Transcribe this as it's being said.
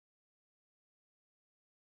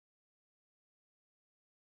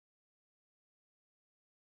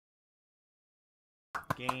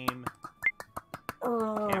game,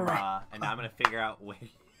 camera, and now I'm gonna figure out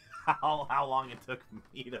how long it took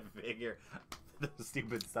me to figure the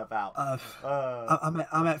stupid stuff out.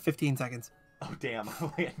 I'm at 15 seconds. Oh damn, I'm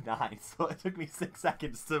only at 9, so it took me 6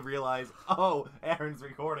 seconds to realize, oh, Aaron's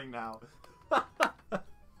recording now.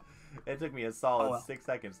 It took me a solid 6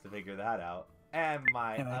 seconds to figure that out. And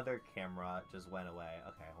my other camera just went away.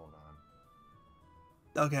 Okay, hold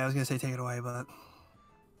on. Okay, I was gonna say take it away, but...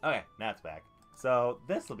 Okay, now it's back. So,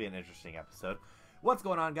 this will be an interesting episode. What's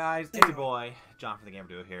going on, guys? It's your boy, John from the Gamer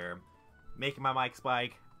Duo here. Making my mic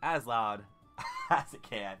spike as loud as it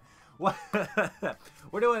can.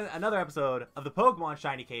 We're doing another episode of the Pokemon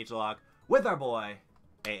Shiny Cagelocke with our boy,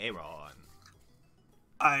 Aaron.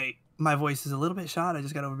 My voice is a little bit shot. I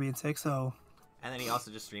just got over being sick, so... And then he also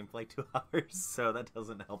just streamed for like 2 hours, so that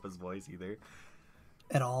doesn't help his voice either.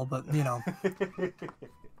 At all, but, you know,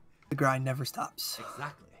 the grind never stops.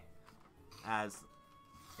 Exactly. As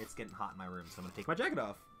it's getting hot in my room, so I'm going to take my jacket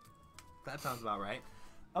off. That sounds about right.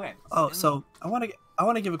 Okay. So I want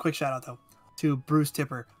to give a quick shout out, though, to Bruce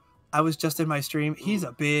Tipper. I was just in my stream. He's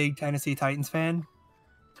a big Tennessee Titans fan.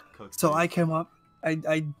 Coach so Bruce. I came up.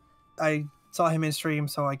 I saw him in stream,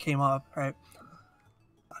 so I came up, right?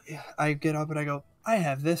 I get up and I go, I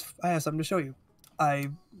have something to show you. I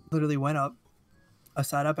literally went up. I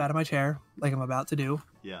sat up out of my chair like I'm about to do.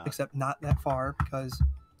 Yeah. Except not that far because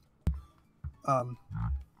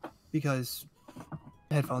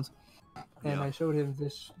headphones. And I showed him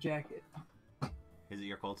this jacket. Is it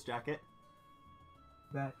your Colts jacket?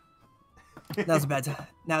 That was a bad time.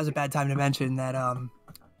 That was a bad time to mention that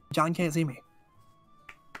John can't see me.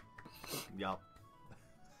 Yup.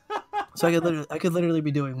 So I could literally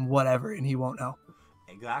be doing whatever and he won't know.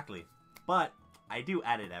 Exactly. But I do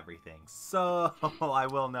edit everything, so I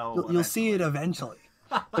will know. You'll see it eventually,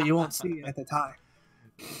 but you won't see it at the time.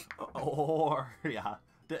 Or yeah,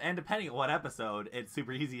 and depending on what episode, it's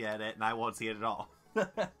super easy to edit, and I won't see it at all. Or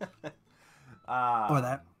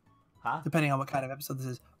that, depending on what kind of episode this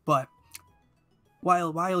is. But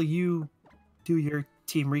while you do your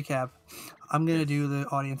team recap, I'm gonna do the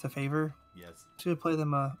audience a favor. Yes. To play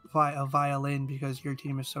them a violin because your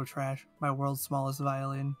team is so trash. My world's smallest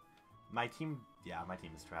violin. My team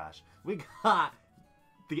is trash. We got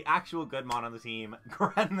the actual good mon on the team,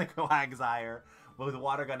 Gren the Quagsire with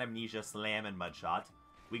Water Gun, Amnesia, Slam, and Mudshot.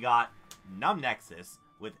 We got Numb Nexus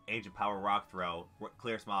with Ancient Power, Rock Throw,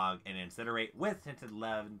 Clear Smog, and Incinerate with Tinted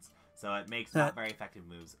Lens, so it makes not very effective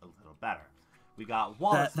moves a little better. We got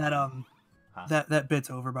Wallace. That bit's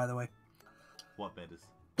over, by the way. What bit is?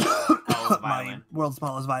 My world's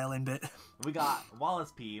smallest violin bit. We got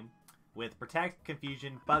Wallace P with Protect,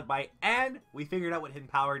 Confusion, Bug Bite, and we figured out what Hidden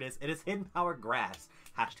Power it is. It is Hidden Power Grass.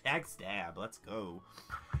 # stab. Let's go.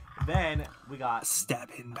 Then we got... Stab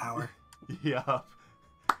Hidden Power. Yup.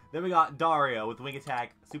 Then we got Dario with Wing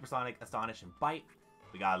Attack, Supersonic, Astonish, and Bite.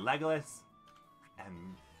 We got Legolas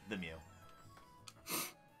and the Mew.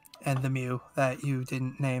 And the Mew that you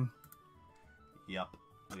didn't name. Yup.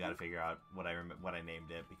 We gotta figure out what I named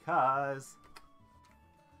it because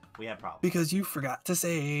we had problems. Because you forgot to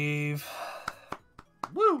save.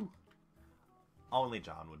 Woo! Only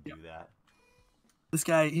John would do that. This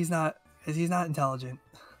guy, he's not intelligent.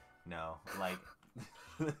 No, like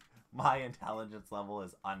my intelligence level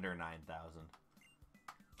is under 9,000.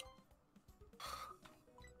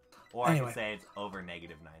 Or anyway. I could say it's over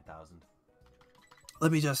negative 9,000.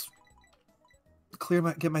 Let me just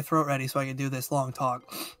get my throat ready so I can do this long talk.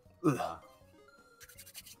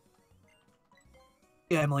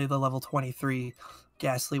 Yeah, Emily, the level 23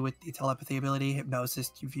 Ghastly with the telepathy ability, Hypnosis,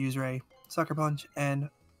 Diffuse Ray, Sucker Punch, and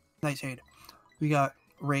Nightshade. We got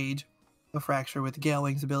Rage, a Fracture with Gale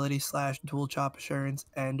Wings ability / Dual Chop Assurance,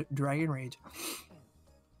 and Dragon Rage.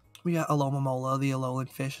 We got Alomomola, the Alolan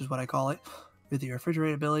Fish is what I call it, with the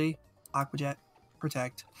Refrigerate ability, Aqua Jet,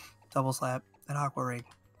 Protect, Double Slap, and Aqua Ring.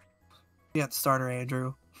 We got Starter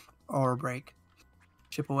Andrew, Aura Break,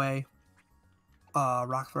 Chip Away,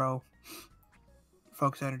 Rock Throw,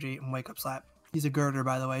 Focus Energy, and Wake Up Slap. He's a girder,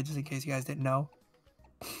 by the way, just in case you guys didn't know.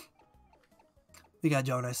 We got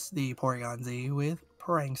Jonas, the Porygon Z, with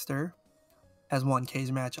Prankster. Has 1 K's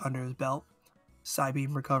match under his belt.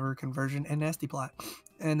 Psybeam, Recover, Conversion, and Nasty Plot.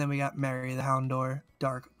 And then we got Mary, the Houndour,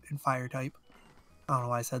 Dark, and Fire type. I don't know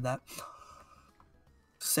why I said that.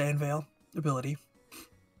 Sandveil, ability.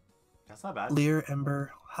 That's not bad. Leer,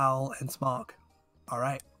 Ember, Howl, and Smog.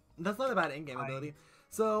 Alright. That's not a bad in-game ability.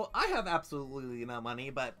 So, I have absolutely no money,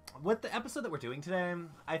 but with the episode that we're doing today,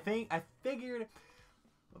 I figured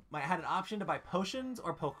I had an option to buy potions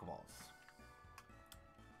or Pokeballs.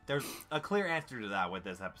 There's a clear answer to that with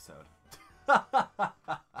this episode.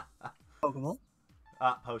 Pokeball?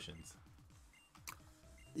 Potions.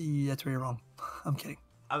 Yeah, that's where you're wrong. I'm kidding.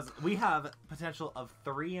 We have potential of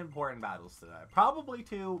 3 important battles today. Probably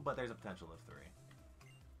 2, but there's a potential of 3.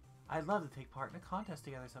 I'd love to take part in a contest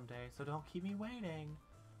together someday, so don't keep me waiting.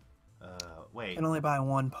 Wait. I can only buy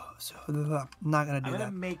 1, so I'm not gonna do that. I'm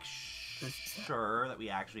gonna make sure that we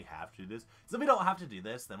actually have to do this. So if we don't have to do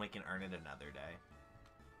this, then we can earn it another day.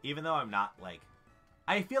 Even though I'm not, like...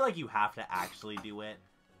 I feel like you have to actually do it,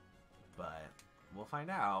 but we'll find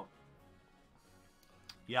out.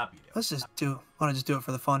 Yep, you do. Let's just want to just do it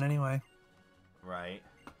for the fun anyway. Right.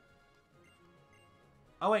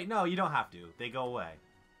 Oh, wait, no, you don't have to. They go away.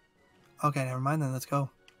 Okay, never mind then. Let's go.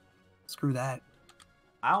 Screw that.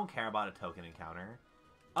 I don't care about a token encounter.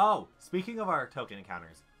 Oh, speaking of our token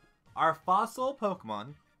encounters, our fossil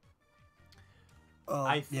Pokemon.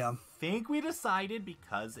 I think we decided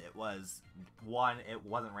because it was, 1, it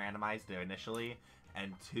wasn't randomized initially,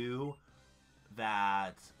 and 2,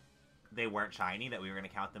 that they weren't shiny, that we were going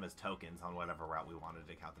to count them as tokens on whatever route we wanted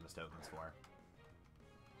to count them as tokens for.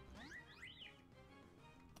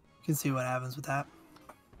 You can see what happens with that.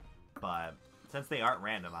 But since they aren't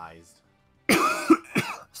randomized...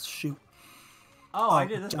 Shoot. Oh, I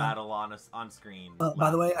did this battle on screen.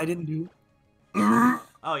 By the way, I didn't do...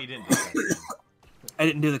 Oh, you didn't do that. I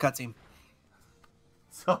didn't do the cutscene.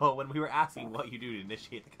 So, when we were asking what you do to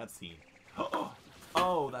initiate the cutscene...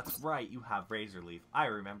 Oh, that's right, you have Razor Leaf. I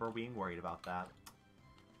remember being worried about that.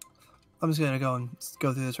 I'm just gonna go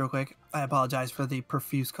through this real quick. I apologize for the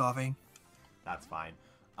profuse coughing. That's fine.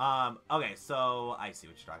 Okay, so I see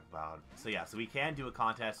what you're talking about. So yeah, so we can do a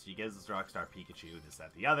contest. She gives us Rockstar Pikachu to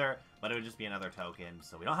set the other, but it would just be another token,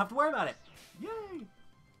 so we don't have to worry about it. Yay!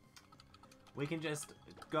 We can just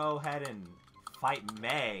go ahead and fight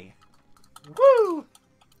May. Woo!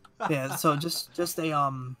 Yeah, so just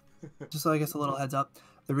so I guess a little heads up.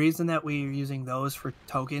 The reason that we're using those for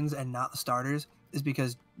tokens and not the starters is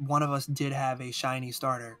because one of us did have a shiny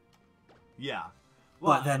starter. Yeah.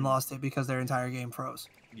 Well, but then lost it because their entire game froze.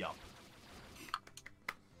 Yup.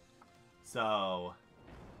 So,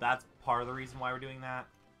 that's part of the reason why we're doing that.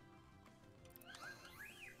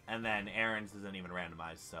 And then Aaron's isn't even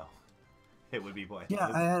randomized, so it would be pointless.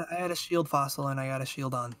 Yeah, I had a shield fossil and I got a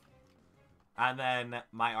shield on. And then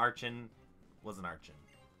my Archon was an Archon.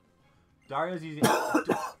 Dario's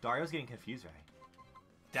getting confused, right?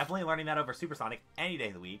 Definitely learning that over Supersonic any day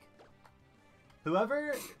of the week.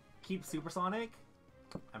 Whoever keeps Supersonic,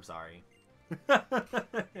 I'm sorry.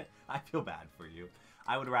 I feel bad for you.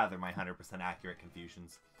 I would rather my 100% accurate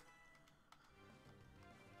confusions.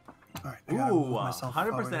 All right, ooh,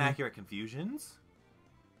 100% accurate confusions?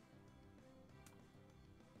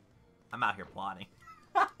 I'm out here plotting.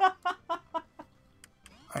 All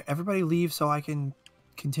right, everybody leave so I can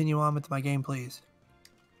continue on with my game, please.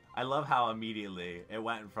 I love how immediately it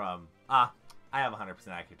went from, I have 100%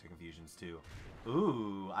 accurate to confusions too.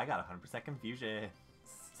 Ooh, I got 100% confusion.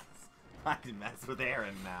 I can mess with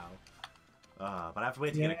Aaron now. But I have to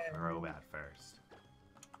wait to get a Crobat first.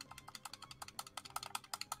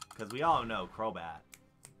 Because we all know Crobat.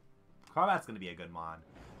 Crobat's going to be a good mon.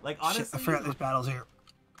 Like, honestly... Shit, I forgot there's battles here.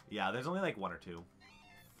 Yeah, there's only like 1 or 2.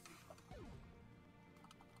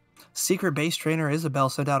 Secret base trainer Isabelle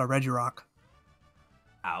sent out a Regirock.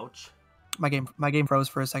 Ouch. My game froze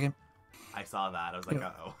for a second. I saw that. I was like,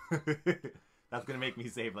 uh-oh. That's going to make me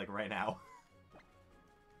save, like, right now.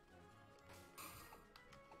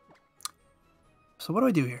 So what do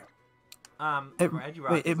I do here?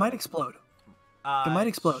 Regirock it might explode. It might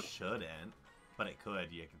explode. It shouldn't, but it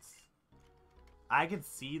could. You can. I can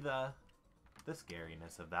see the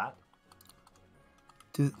scariness of that.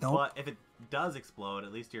 No. But if it does explode,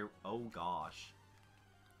 at least you're. Oh gosh.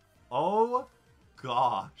 Oh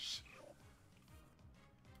gosh.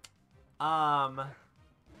 I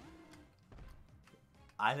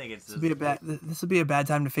think it's. This would be a bad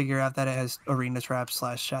time to figure out that it has arena trap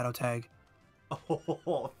 / shadow tag.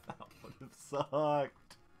 Oh, that would have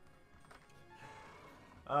sucked.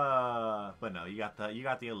 But no, you got the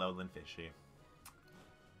Alolan Fishy.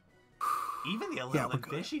 Even the Alolan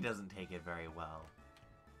Fishy doesn't take it very well.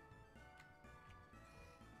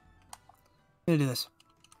 I'm gonna do this.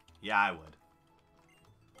 Yeah, I would.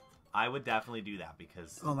 I would definitely do that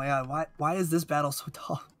because. Oh my god! Why is this battle so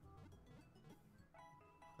tough?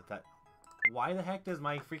 Why the heck does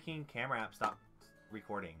my freaking camera app stop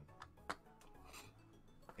recording?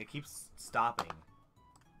 It keeps stopping.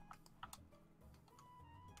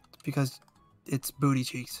 Because it's booty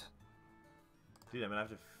cheeks. Dude, I'm gonna have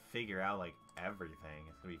to figure out like everything.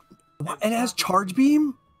 It's gonna be. What? And it has charge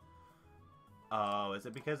beam? Oh, is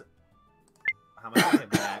it because how much I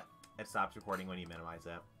bet it stops recording when you minimize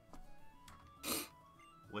it?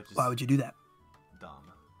 which is Why would you do that?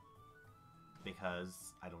 dumb.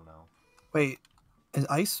 Because I don't know. Wait, is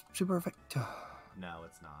ice super effective? No,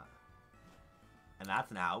 it's not. And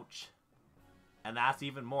that's an ouch. And that's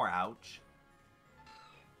even more ouch.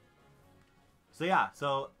 So yeah,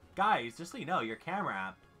 so guys, just so you know, your camera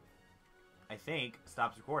app, I think,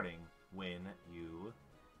 stops recording when you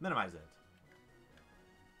minimize it.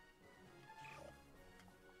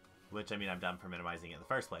 Which, I mean, I'm done for minimizing it in the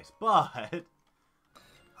first place, but...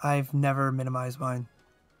 I've never minimized mine.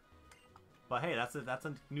 But hey, that's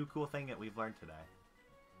a new cool thing that we've learned today.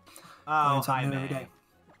 Learn Oh, something hi, new every May. day.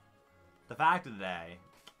 The fact of the day,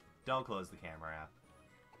 don't close the camera app.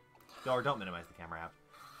 Or don't minimize the camera app.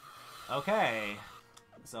 Okay,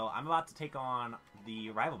 so I'm about to take on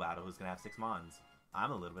the rival battle who's going to have 6 mons.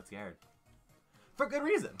 I'm a little bit scared. For good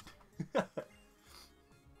reason.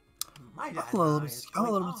 My dad I'm a little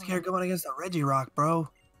bit scared going against a Regirock, bro.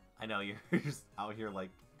 I know, you're just out here, like,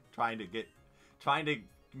 trying to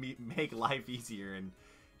make life easier, and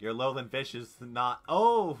your lowland fish is not...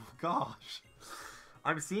 Oh, gosh.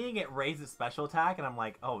 I'm seeing it raise its special attack, and I'm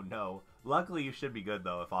like, oh, no. Luckily, you should be good,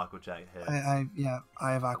 though, if Aqua Jet hits. I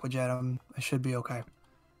have Aqua Jet. I should be okay.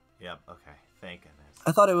 Yep, okay. Thank goodness.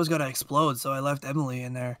 I thought it was going to explode, so I left Emily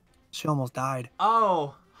in there. She almost died.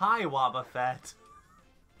 Oh, hi, Wobbuffet.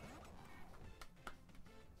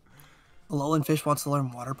 Alolan Fish wants to learn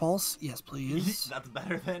Water Pulse? Yes, please. That's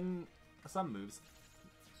better than some moves.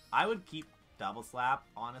 I would keep Double Slap,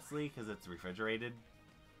 honestly, because it's refrigerated.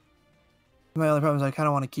 My only problem is I kind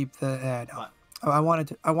of want to keep the... no. I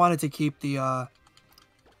wanted to keep the Aqua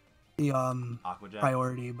Jet.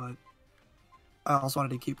 priority, but I also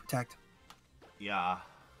wanted to keep Protect. Yeah.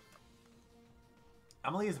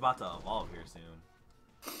 Emily is about to evolve here soon.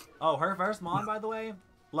 Oh, her first mon, by the way,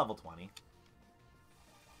 level 20.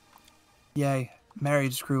 Yay. Mary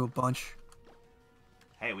just grew a bunch.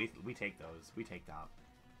 Hey, we take those. We take that.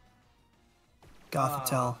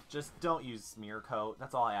 Gothitelle. Just don't use Smear Coat.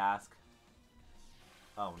 That's all I ask.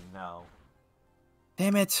 Oh, no.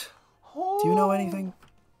 Damn it. Do you know anything?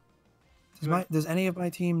 Does any of my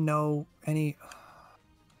team know any...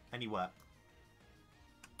 Any what?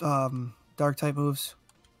 Dark type moves?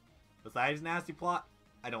 Besides Nasty Plot?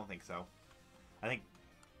 I don't think so. I think...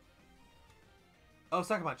 Oh,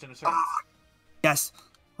 Sucker Punch and Assurance. Yes.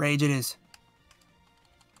 Rage it is.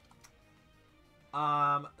 So...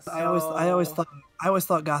 I always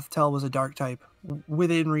thought Gothitelle was a dark type.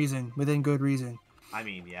 Within reason. Within good reason. I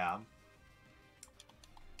mean, yeah.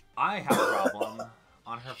 I have a problem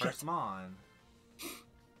on her first mon.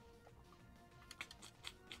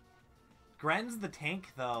 Gren's the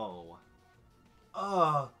tank, though.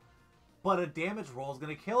 Ugh. But a damage roll is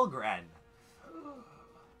gonna kill Gren.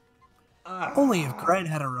 Ugh. Only if Gren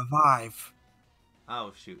had a revive.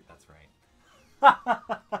 Oh, shoot. That's right.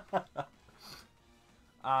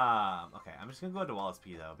 Okay, I'm just gonna go to Wallace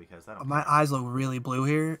P, though, because I don't My care. eyes look really blue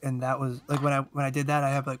here, and that was like when I did that.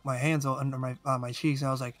 I have like my hands under my cheeks, and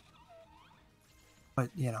I was like,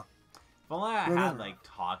 but you know. If only I had like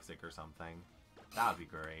Toxic or something, that would be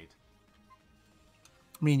great.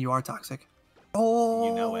 I mean, you are toxic. Oh,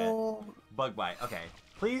 You know it. Bug Bite. Okay,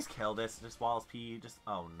 please kill this. Just Wallace P. Just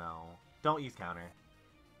oh no, don't use counter.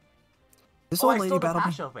 This Oh, old I lady stole the battled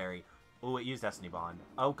me. Pasho Berry. Oh, it used Destiny Bond.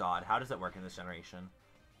 Oh god, how does it work in this generation?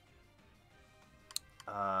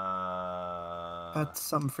 That's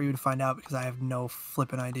something for you to find out because I have no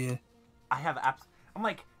flipping idea. I have I'm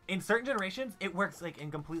like, in certain generations, it works like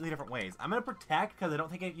in completely different ways. I'm gonna Protect because I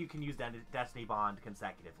don't think you can use Destiny Bond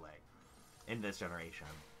consecutively in this generation.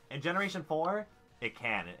 In Generation 4, it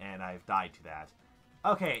can, and I've died to that.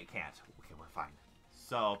 Okay, it can't. Okay, we're fine.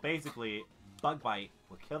 So basically, Bug Bite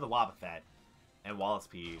will kill the Wobbuffet, and Wallace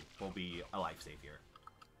P will be a life savior.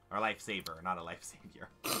 Or life saver, not a life savior.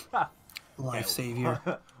 Life Okay, savior.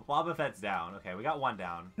 Wobbuffet's down. Okay, we got one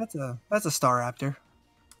down. That's a Star Raptor.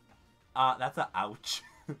 That's a ouch.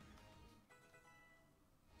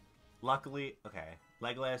 Luckily, okay.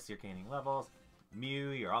 Legolas, you're gaining levels. Mew,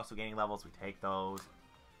 you're also gaining levels. We take those.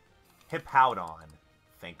 Hippowdon.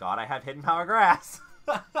 Thank God I have Hidden Power Grass.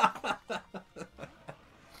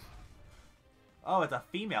 Oh, it's a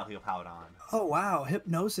female Hippowdon. Oh wow,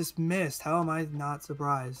 Hypnosis missed. How am I not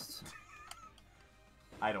surprised?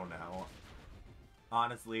 I don't know.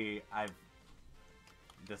 Honestly, I've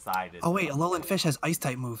decided. Oh wait, Alolan Fish has Ice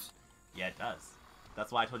type moves. Yeah, it does.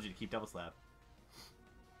 That's why I told you to keep Double Slap.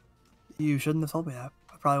 You shouldn't have told me that.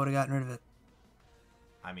 I probably would have gotten rid of it.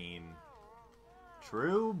 I mean,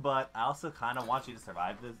 true, but I also kind of want you to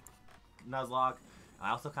survive the Nuzlocke. And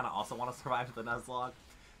I also kind of want to survive the Nuzlocke.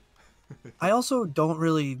 I also don't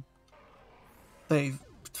really... Like,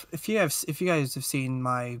 if you guys have seen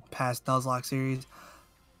my past Nuzlocke series,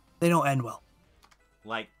 they don't end well.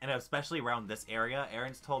 Like, and especially around this area,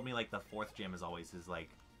 Aaron's told me like the 4th gym is always his like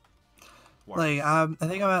worst. Like I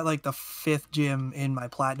think I'm at like the 5th gym in my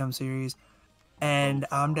Platinum series, and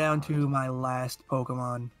I'm down to my last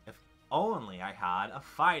Pokemon. If only I had a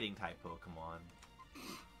fighting type Pokemon,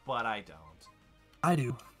 but I don't. I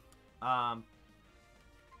do.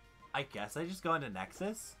 I guess I just go into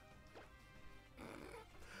Nexus.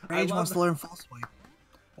 Rage wants to learn False Swipe.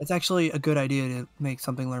 It's actually a good idea to make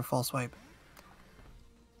something learn False Swipe.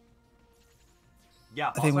 Yeah,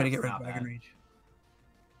 I think I'm gonna get rid of Dragon Rage.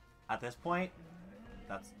 At this point,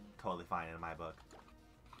 that's totally fine in my book.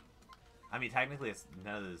 I mean, technically,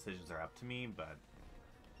 none of the decisions are up to me, but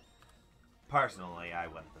personally, I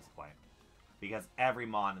win at this point. Because every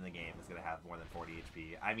Mon in the game is going to have more than 40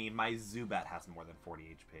 HP. I mean, my Zubat has more than 40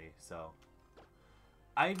 HP, so...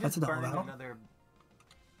 I just burned another...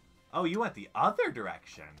 Oh, you went the other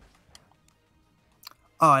direction!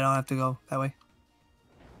 Oh, I don't have to go that way?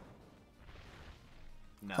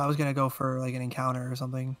 No. So I was going to go for, like, an encounter or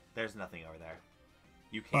something. There's nothing over there.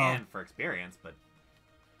 You can for experience, but...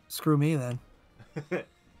 Screw me, then.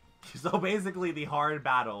 So basically, the hard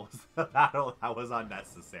battle was the battle that was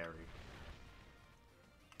unnecessary.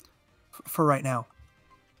 For right now.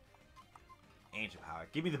 Ancient Power.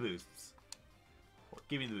 Give me the boosts.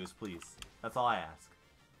 Give me the boost, please. That's all I ask.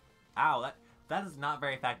 Ow, that is not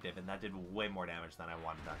very effective, and that did way more damage than I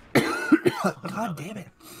wanted that. God damn it.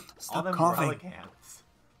 Stop all coughing.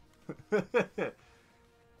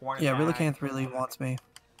 Yeah, Relicanth really wants me.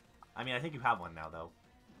 I mean, I think you have one now, though.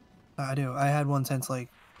 I do. I had one since, like,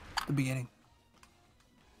 the beginning.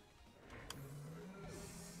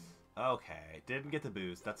 Okay, didn't get the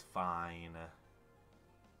boost. That's fine.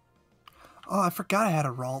 Oh, I forgot I had a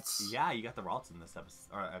Ralts. Yeah, you got the Ralts in this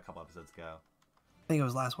episode, or a couple episodes ago. I think it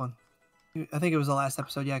was the last one. I think it was the last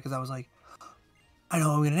episode, yeah, because I was like, I know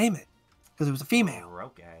what I'm going to name it. Because it was a female.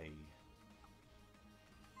 Okay.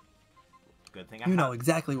 Good thing You know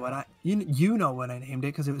exactly what I... You know when I named it,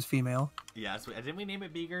 because it was female. Yes, didn't we name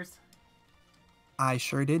it Beegers? I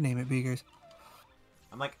sure did name it Beegers.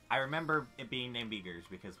 I'm like, I remember it being named Beegers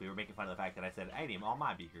because we were making fun of the fact that I said, I name all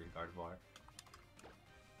my Beegers Gardevoir.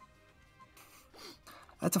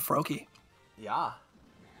 That's a Froakie. Yeah.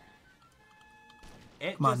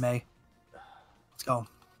 Come on, May. Let's go.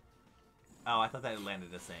 Oh, I thought that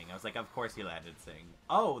landed a Sing. I was like, of course he landed Sing.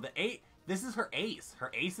 Oh, the 8. This is her ace.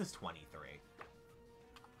 Her ace is 23.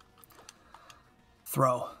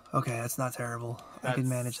 Throw. Okay, that's not terrible. I can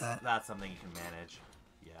manage that. That's something you can manage.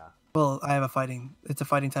 Yeah. Well, I have a fighting. It's a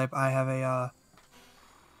fighting type. I have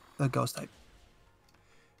a ghost type.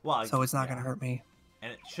 Well, so it's not going to hurt me.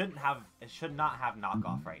 And it shouldn't have. It should not have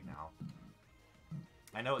knockoff right now.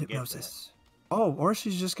 I know it Hypnosis. gets it. Oh, or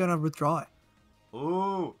she's just going to withdraw it.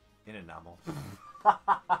 Ooh, in a numble.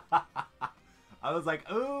 I was like,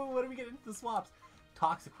 ooh, what do we get into the swaps?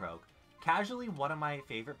 Toxicroak. Casually one of my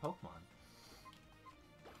favorite Pokemon.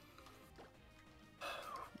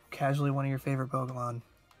 Casually one of your favorite Pokemon.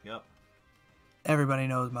 Yep. Everybody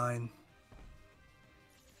knows mine.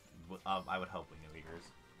 I would hope we knew yours.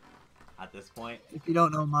 At this point. If you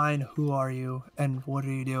don't know mine, who are you? And what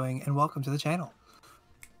are you doing? And welcome to the channel.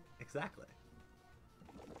 Exactly.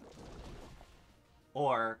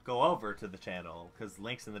 Or go over to the channel, because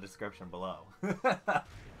link's in the description below. Okay,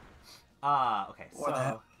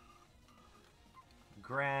 so...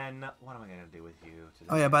 Gren, what am I going to do with you today?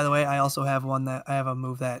 Oh yeah, by the way, I also have one that... I have a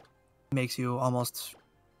move that makes you almost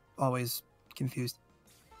always confused.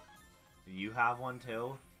 You have one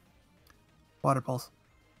too? Water Pulse.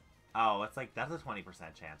 Oh, it's like, that's a 20%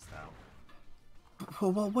 chance, though.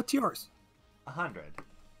 Well, what's yours? 100.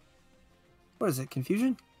 What is it,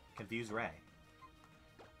 Confusion? Confuse Ray.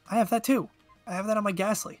 I have that too. I have that on my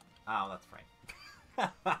Ghastly. Oh, that's right.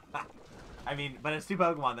 I mean, but it's two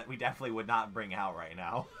Pokemon that we definitely would not bring out right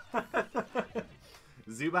now.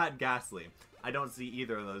 Zubat and Ghastly. I don't see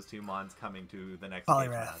either of those two Mons coming to the next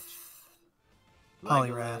Poliwrath.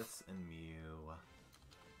 Legolas and Mew.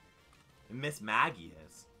 Miss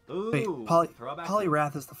Magius. Ooh, wait,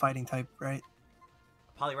 Poliwrath is the fighting type, right?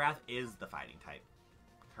 Poliwrath is the fighting type.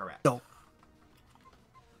 Correct. No.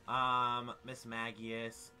 Miss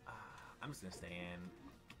Magius. I'm just gonna stay in.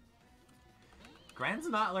 Gren's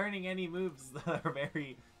not learning any moves that are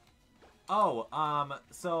very... Oh,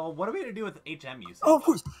 so what are we gonna do with HM usage? Oh, of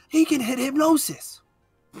course. He can hit Hypnosis.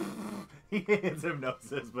 He hits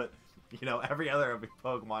Hypnosis, but, you know, every other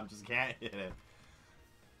Pokemon just can't hit it.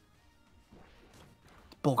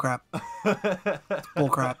 Bullcrap.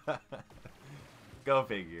 Bullcrap. Go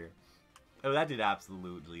figure. Oh, that did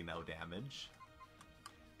absolutely no damage.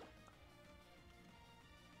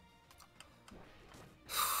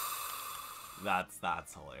 That's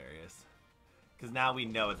hilarious. Because now we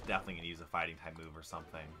know it's definitely going to use a fighting type move or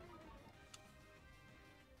something.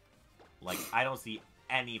 Like, I don't see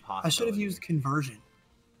any possibility. I should have used conversion.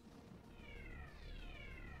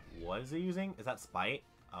 What is it using? Is that spite?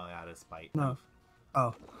 Oh, yeah, it is spite. No. Move.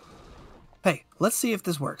 Oh. Hey, let's see if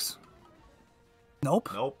this works. Nope.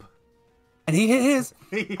 Nope. And he hit his.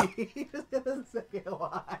 He just hit the second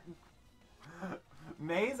one.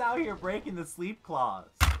 May's out here breaking the sleep claws.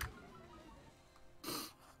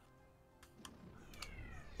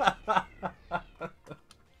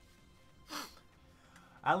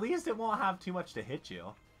 At least it won't have too much to hit you.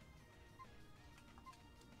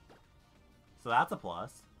 So that's a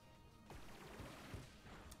plus.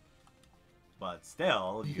 But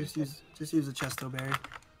still, You just use a Chesto Berry.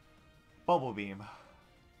 Bubble Beam.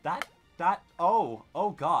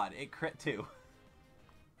 Oh god, it crit too.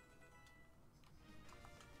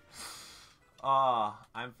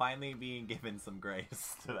 I'm finally being given some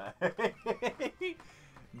grace today.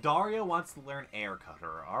 Dario wants to learn Air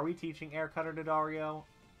Cutter. Are we teaching Air Cutter to Dario?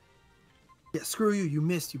 Yeah, screw you. You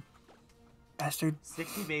missed, you bastard.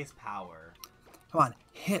 60 base power. Come on,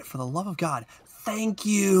 hit for the love of God. Thank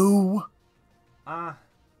you.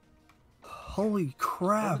 Holy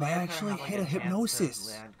crap! I actually hit a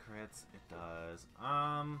hypnosis. Land crits. It does.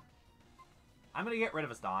 I'm gonna get rid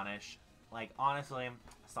of Astonish. Like, honestly,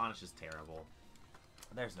 Astonish is terrible.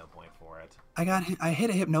 There's no point for it. I hit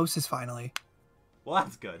a hypnosis finally. Well,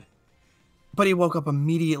 that's good. But he woke up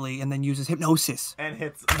immediately and then uses hypnosis. And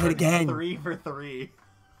hits hit again. 3 for 3.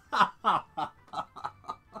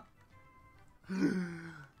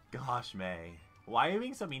 Gosh, May. Why are you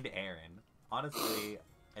being so mean to Aaron? Honestly,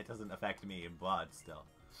 it doesn't affect me, but still.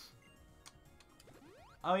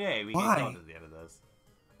 Oh, yay, we get killed at the end of this.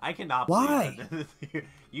 I cannot believe that.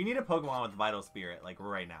 You need a Pokemon with Vital Spirit, like,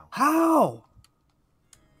 right now. How?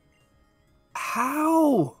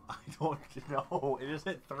 How? I don't know. It just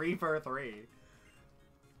hit 3 for 3.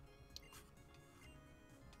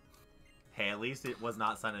 Hey, at least it was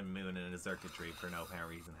not Sun and Moon in a circuitry for no apparent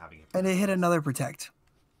reason having it. And it hit another Protect.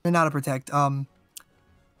 Or not a Protect. Oh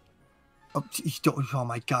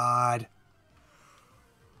my god.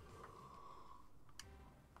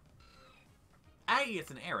 Hey,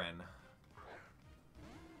 it's an Aaron.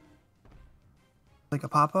 Like a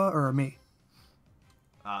Papa or a me?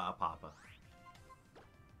 A Papa.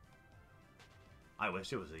 I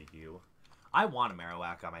wish it was a you. I want a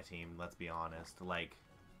Marowak on my team, let's be honest. Like,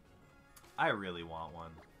 I really want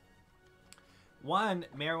one. One,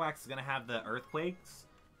 Marowak's gonna have the Earthquakes,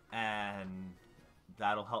 and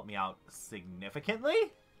that'll help me out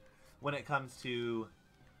significantly when it comes to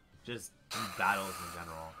just battles in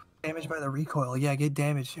general. Damaged by the recoil. Yeah, get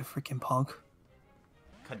damaged, you freaking punk.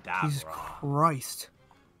 Kadabra. Jesus Christ.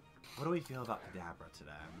 What do we feel about Kadabra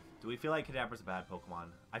today? Do we feel like Kadabra's a bad Pokemon?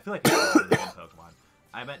 I feel like Kadabra's a good Pokemon.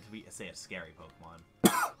 I meant to say a scary Pokemon.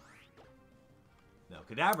 No,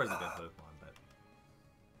 Kadabra's a good Pokemon, but...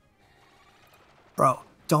 Bro,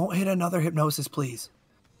 don't hit another Hypnosis, please.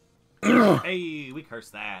 Hey, we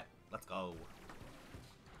cursed that. Let's go.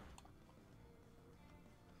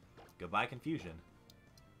 Goodbye, Confusion.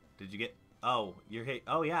 Did you get... Oh, you're hit...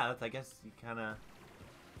 Oh, yeah, that's... I guess you kind of...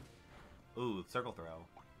 Ooh, Circle Throw.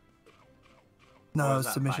 No,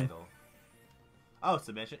 it's Submission. Vital? Oh,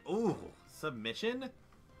 Submission. Ooh, Submission?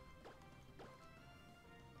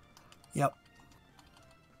 Yep.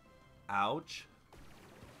 Ouch.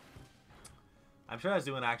 I'm sure that's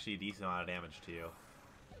doing actually a decent amount of damage to you.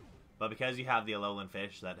 But because you have the Alolan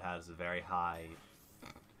Fish that has a very high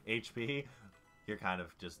HP, you're kind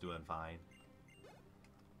of just doing fine.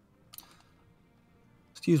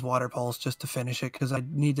 Just use Water Pulse just to finish it, because I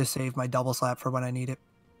need to save my Double Slap for when I need it.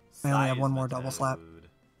 I only have one more Double Slap.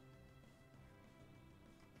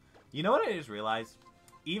 You know what I just realized?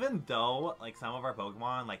 Even though, like, some of our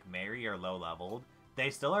Pokemon, like Mary, are low-leveled,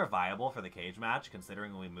 they still are viable for the cage match,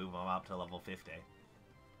 considering we move them up to level 50.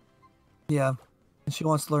 Yeah. And she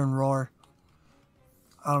wants to learn Roar.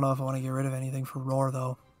 I don't know if I want to get rid of anything for Roar,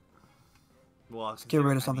 though. Well, let's get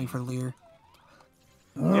rid of something for Leer.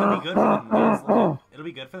 It'll be good for the Nuzlocke. It'll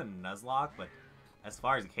be good for the Nuzlocke, but as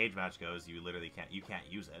far as the cage match goes, you literally can't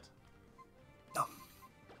use it. No.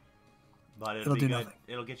 But it'll be do good. nothing.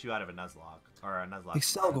 It'll get you out of a Nuzlocke or a Nuzlocke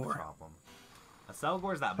Excelgor. problem. A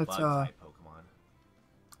Selgor is that That's, bug type Pokemon.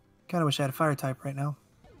 Kind of wish I had a Fire type right now.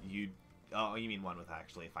 Oh, you mean one with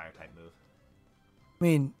actually a Fire type move? I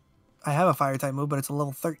mean, I have a Fire type move, but it's a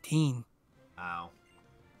level 13. Ow.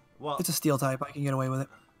 Well, It's a Steel type. I can get away with it.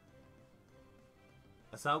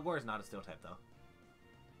 a Selgor is not a Steel type though.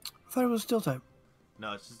 I thought it was a Steel type.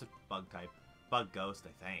 No, it's just a bug type. Bug Ghost,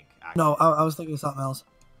 I think. Actually. No, I was thinking of something else.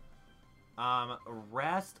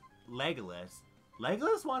 Rest Legolas.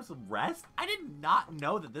 Legolas wants rest? I did not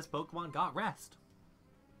know that this Pokemon got rest.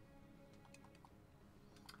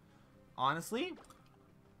 Honestly,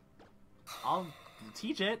 I'll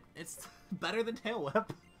teach it. It's better than Tail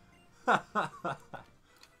Whip.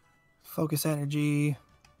 Focus energy.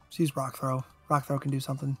 Let's use Rock Throw. Rock Throw can do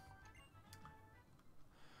something.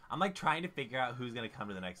 I'm like trying to figure out who's gonna come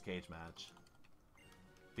to the next cage match,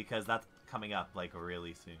 because that's coming up like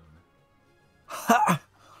really soon.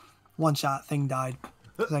 One shot thing died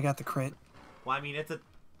because I got the crit. Well, I mean,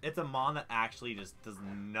 it's a Mon that actually just does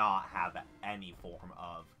not have any form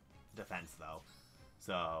of defense though.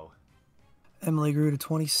 So Emily grew to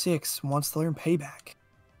 26. Wants to learn Payback.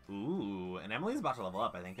 ooh, and Emily's about to level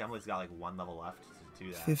up. I think Emily's got like 1 level left to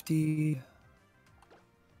do that. 50.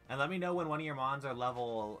 And let me know when one of your Mons are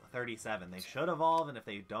level 37. They should evolve, and if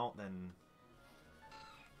they don't, then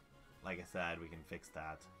like I said, we can fix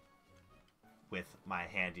that with my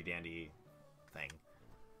handy dandy thing.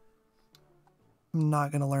 I'm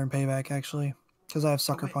not gonna learn Payback actually because I have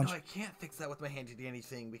Sucker Punch. No, I can't fix that with my handy dandy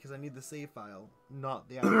thing because I need the save file, not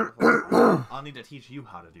the actual file. I'll need to teach you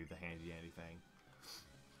how to do the handy dandy thing.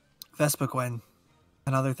 Vespiquen,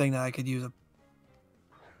 another thing that I could use.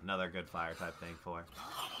 Another good fire type thing for.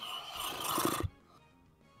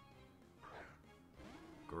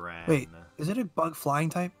 Gren. Wait, is it a bug flying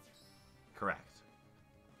type? Correct.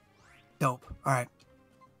 Dope. All right.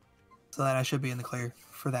 So that I should be in the clear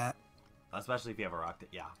for that. Especially if you have a rock.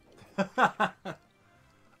 Yeah.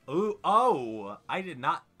 Ooh, oh! I did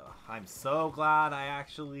not. Ugh, I'm so glad I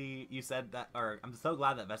actually. You said that, or I'm so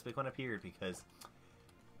glad that Vespiquen appeared because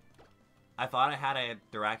I thought I had a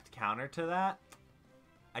direct counter to that.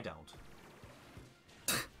 I don't.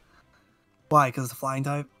 Why? Because it's a flying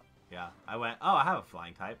type? Yeah, I went, oh, I have a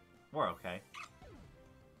flying type. We're okay.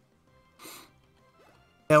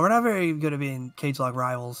 Yeah, we're not very good at being Cagelocke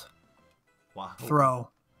rivals. Wow. Throw.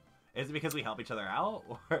 Is it because we help each other out?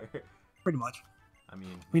 Or... Pretty much. I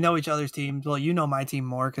mean... We know each other's teams. Well, you know my team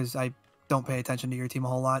more because I don't pay attention to your team a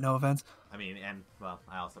whole lot, no offense. I mean, and, well,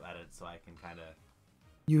 I also edit, so I can kind of...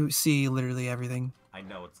 You see literally everything. I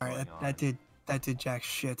know what's All right, going on. That did jack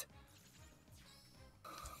shit.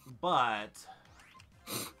 But...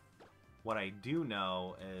 what I do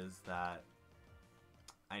know is that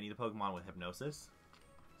I need a Pokemon with Hypnosis,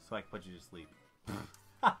 so I can put you to sleep.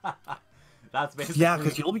 That's basically... Yeah,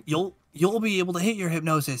 because you'll be able to hit your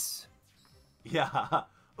Hypnosis. Yeah.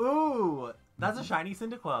 Ooh, that's a shiny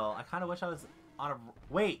Cyndaquil. I kind of wish I was on a...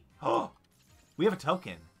 Wait. Oh, we have a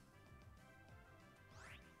token.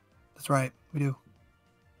 That's right, we do.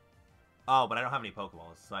 Oh, but I don't have any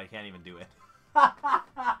Pokeballs, so I can't even do it.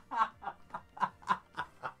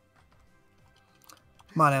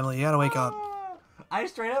 Come on, Emily, you gotta wake up. I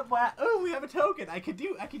straight up went, oh, we have a token. I could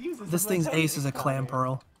use this. This thing's ace is a Clam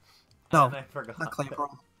Pearl. No, No, I forgot. not Clam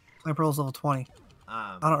Pearl. Clam Pearl's level 20.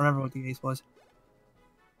 I I don't remember what the ace was.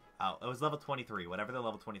 Oh, it was level 23, whatever the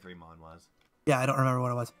level 23 Mon was. Yeah, I don't remember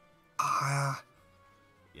what it was. Ah,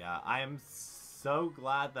 Yeah, I am so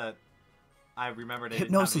glad that I remembered I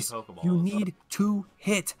Hypnosis. didn't have any Pokeballs. You need to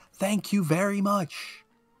hit. Thank you very much.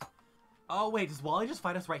 Oh, wait, does Wally just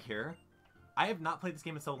fight us right here? I have not played this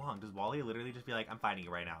game in so long. Does Wally literally just be like, I'm fighting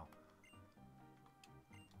you right now?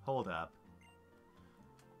 Hold up.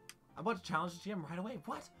 I'm about to challenge the gym right away.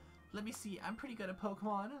 What? Let me see. I'm pretty good at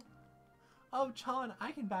Pokemon. Oh, Chon,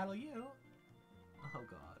 I can battle you. Oh,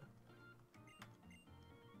 God.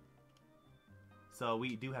 So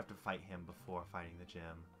we do have to fight him before fighting the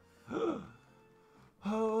gym.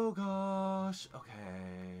 Oh, gosh.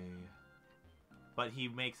 Okay. But he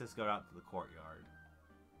makes us go out to the courtyard.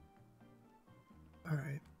 All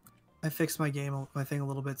right. I fixed my thing a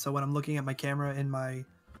little bit, so when I'm looking at my camera in on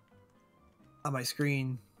my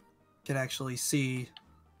screen, I can actually see.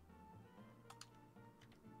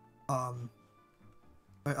 I'm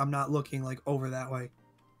not looking like over that way.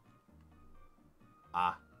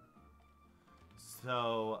 Ah.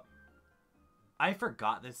 So, I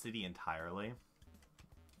forgot this city entirely.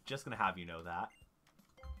 Just gonna have you know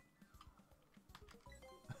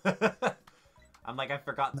that. I'm like, I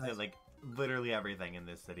forgot Nice. like literally everything in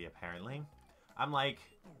this city apparently. I'm like,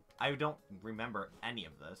 I don't remember any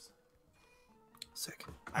of this. Sick.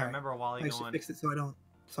 I remember Wally I should going, fix it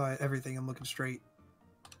everything I'm looking straight.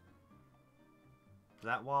 is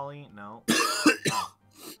that Wally? No. Oh.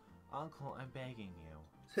 Uncle, I'm begging you.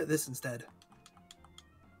 Hit this instead.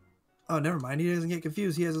 Oh, never mind. He doesn't get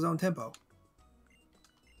confused. He has his own tempo.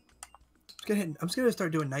 I'm just gonna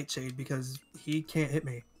start doing Nightshade because he can't hit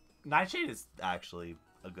me. Nightshade is actually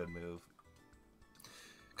a good move.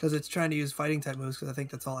 Because it's trying to use fighting type moves because I think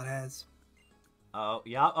that's all it has. Oh,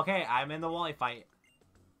 yeah. Okay, I'm in the Wally fight.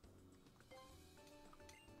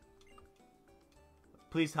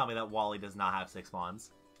 Please tell me that Wally does not have 6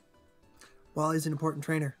 Mons. Wally's an important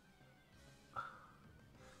trainer.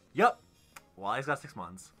 Yep. Wally's got 6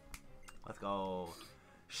 Mons. Let's go.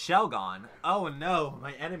 Shelgon. Oh no,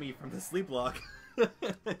 my enemy from the sleep lock.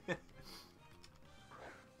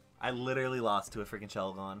 I literally lost to a freaking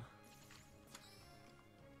Shelgon.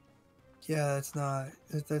 Yeah, that's not.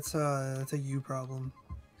 That's a you problem.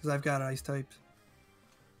 Because I've got ice types.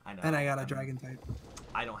 I know. And I got a dragon type.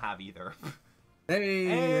 I don't have either. Hey,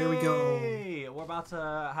 hey, there we go. Hey, we're about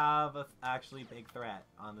to have a actually big threat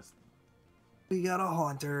on this. We got a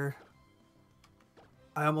Haunter.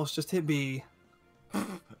 I almost just hit B.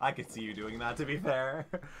 I could see you doing that, to be fair.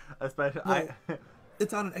 Especially, Well,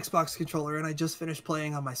 it's on an Xbox controller, and I just finished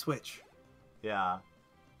playing on my Switch. Yeah.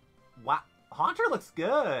 Wow, Haunter looks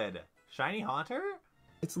good. Shiny Haunter?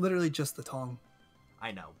 It's literally just the tongue.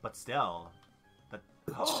 I know, but still. But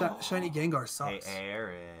Shiny Gengar sucks. Hey,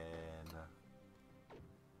 Aaron.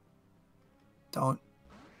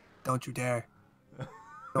 Don't you dare.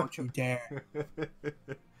 Don't you dare.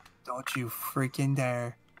 Don't you freaking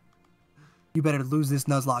dare. You better lose this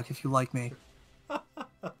Nuzlocke if you like me.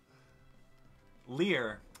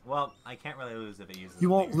 Lear. Well, I can't really lose if it uses You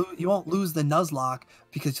won't Lear. you won't lose the Nuzlocke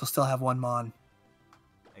because you'll still have 1 Mon.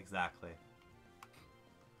 Exactly.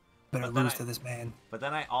 Better But then lose to this man. But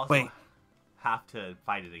then I also Wait. have to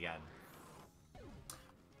fight it again.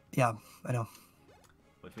 Yeah, I know.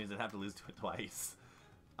 Which means I'd have to lose to it twice.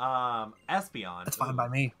 Espeon. That's fine by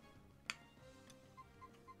me.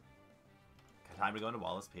 Time to go into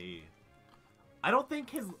Wallace P.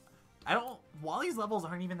 Wally's levels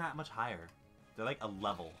aren't even that much higher. They're like a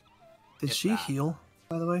level. Did if she that. heal,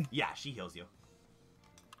 by the way? Yeah, she heals you.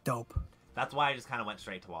 Dope. That's why I just kind of went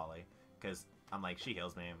straight to Wally. Because I'm like, she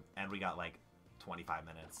heals me. And we got like 25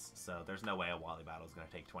 minutes. So there's no way a Wally battle is going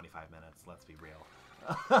to take 25 minutes. Let's be real.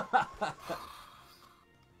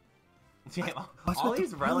 Damn, all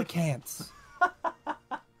these Relicants.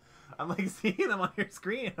 I'm like seeing them on your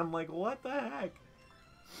screen. I'm like, what the heck?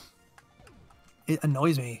 It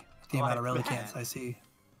annoys me, the Oh, amount of I Relicants bet. I see.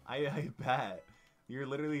 I bet. You're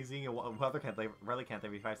literally seeing a Relicant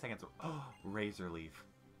every 5 seconds. Oh, Razor Leaf.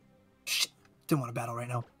 Shh. Didn't want to battle right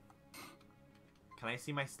now. Can I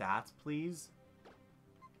see my stats, please?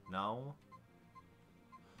 No?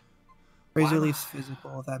 Razor Why- Leaf's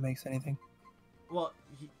physical, if that makes anything. Well,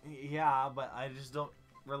 yeah, but I just don't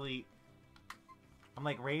really... I'm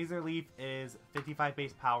like, Razor Leaf is 55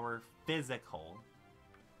 base power physical.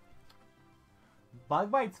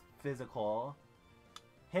 Bug Bite's physical.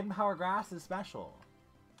 Hidden Power Grass is special.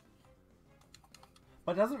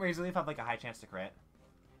 But doesn't Razor Leaf have like a high chance to crit?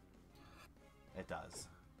 It does.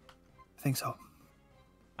 I think so.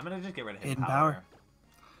 I'm gonna just get rid of Hidden Hidden Power. Power.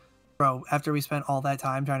 Bro, after we spent all that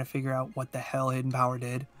time trying to figure out what the hell Hidden Power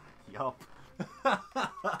did. Yup.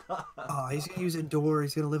 Oh, he's gonna use Endure.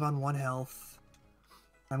 He's gonna live on 1 health.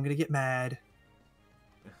 I'm gonna get mad.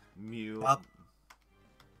 Mew. Yup.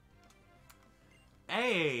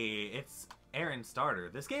 Hey, it's Aaron's starter.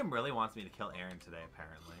 This game really wants me to kill Aaron today,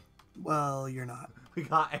 apparently. Well, you're not. We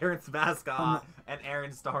got Aaron's mascot not- and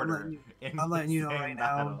Aaron's starter. I'm letting you know the same right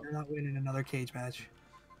now, battle. you're not winning another cage match.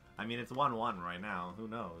 I mean, it's 1-1 right now. Who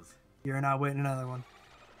knows? You're not winning another one.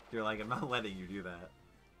 You're like, I'm not letting you do that.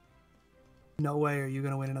 No way are you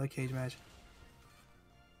gonna win another cage match.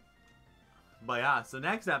 But yeah, so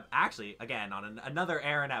next up, actually, again, on another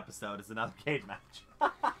Aaron episode is another cage match.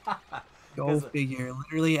 Go 'Cause- figure.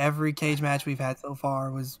 Literally every cage match we've had so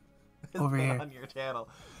far was over here. on your channel.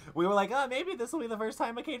 We were like, oh, maybe this will be the first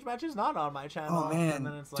time a cage match is not on my channel. Oh And man,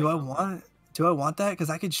 then it's like, do I oh, want that? Because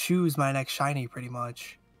I could choose my next shiny pretty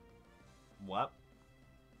much. What?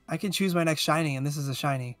 I can choose my next shiny, and this is a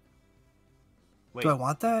shiny. Wait, Do I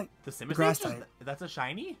want that? the grass Simisage, type. that's a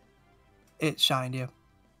shiny? It shined you.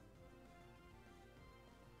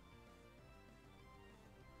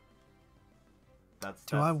 That's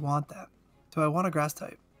Do I want that? Do I want a grass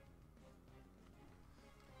type?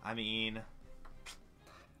 I mean,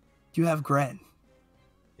 You have Gren.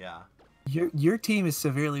 yeah. Your team is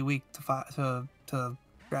severely weak to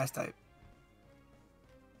grass type,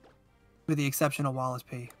 with the exception of Wallace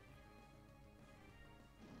P.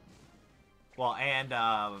 Well, and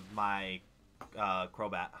my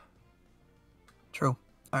Crobat. True.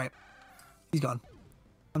 All right, he's gone.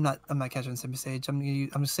 I'm not catching Simisage. I'm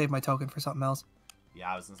gonna save my token for something else.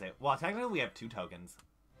 Yeah, I was gonna say. Well, technically, we have 2 tokens.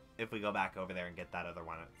 If we go back over there and get that other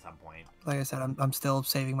one at some point. Like I said, I'm still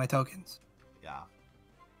saving my tokens. Yeah.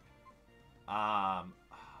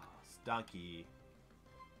 Stunky.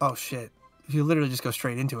 Oh shit! If you literally just go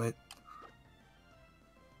straight into it.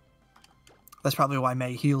 That's probably why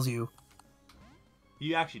May heals you.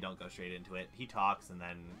 You actually don't go straight into it. He talks, and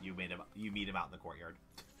then you meet him out in the courtyard.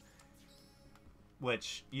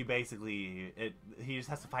 Which you basically he just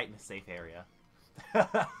has to fight in a safe area.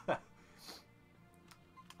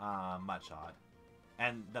 Mudshot.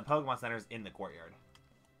 And the Pokemon Center's in the courtyard.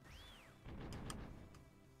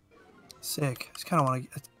 Sick. I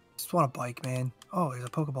just want a bike, man. Oh, there's a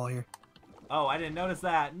Pokeball here. Oh, I didn't notice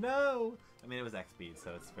that. No. I mean, it was XP,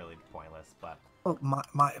 so it's really pointless. But oh,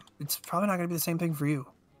 it's probably not gonna be the same thing for you.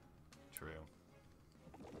 True.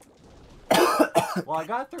 Well, I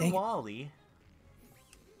got through Wally.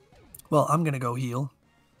 Well, I'm gonna go heal.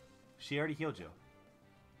 She already healed you.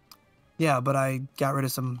 Yeah, but I got rid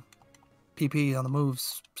of some PP on the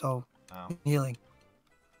moves, so healing.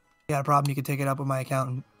 You got a problem, you can take it up with my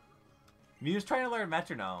accountant. Mew's trying to learn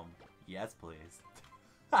Metronome. Yes, please.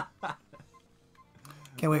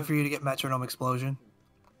 Can't wait for you to get Metronome Explosion.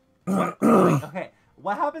 Okay,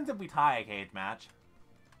 what happens if we tie a cage match?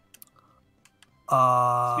 Speaking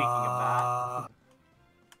of that.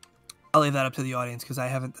 I'll leave that up to the audience because I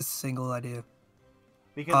haven't a single idea.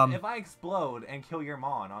 Because if I explode and kill your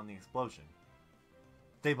Mon on the explosion,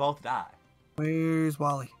 they both die. Where's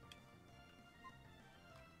Wally?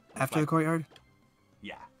 After the courtyard?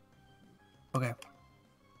 Yeah. Okay.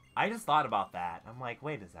 I just thought about that. I'm like,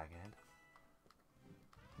 wait a second.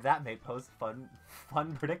 That may pose a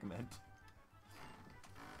fun predicament.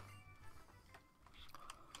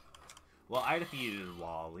 Well, I defeated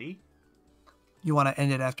Wally. You want to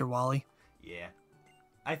end it after Wally? Yeah.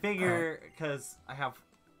 I figure, because I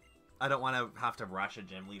don't want to have to rush a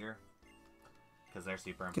gym leader. Because they're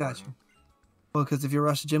super important. Gotcha. Well, because if you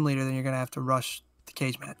rush a gym leader, then you're going to have to rush the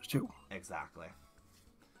cage match, too. Exactly.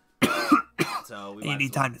 So you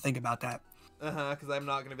need time to think about that. Because I'm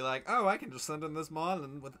not going to be like, oh, I can just send in this Mon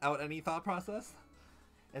and without any thought process.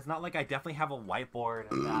 It's not like I definitely have a whiteboard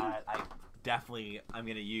that I'm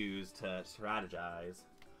going to use to strategize.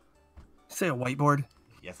 Say a whiteboard?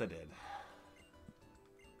 Yes, I did.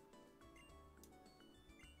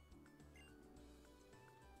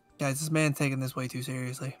 Guys, this man's taking this way too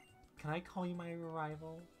seriously. Can I call you my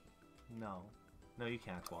rival? No. No, you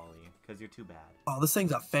can't, Wally, because you're too bad. Oh, this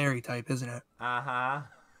thing's a fairy type, isn't it? Uh-huh.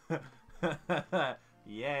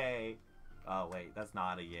 Yay. Oh, wait, that's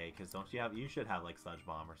not a yay, because you should have, like, Sludge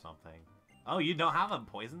Bomb or something. Oh, you don't have a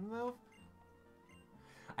poison move?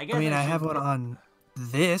 I have one on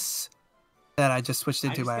this that I just switched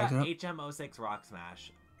into by accident. I just got HM06 Rock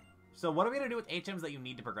Smash. So what are we going to do with HMs that you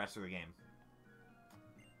need to progress through the game?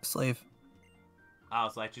 Slave. Oh,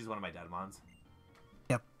 so I choose one of my Deadmons.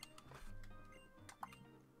 Yep.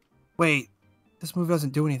 Wait, this move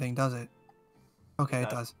doesn't do anything, does it? Okay, it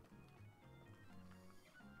does.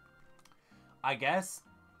 I guess,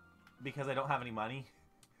 because I don't have any money,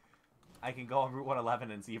 I can go on Route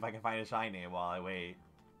 111 and see if I can find a shiny while I wait.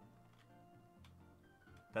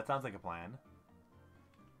 That sounds like a plan.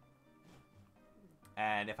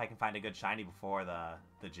 And if I can find a good shiny before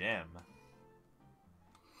the gym,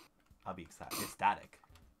 I'll be ecstatic.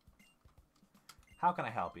 How can I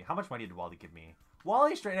help you? How much money did Wally give me?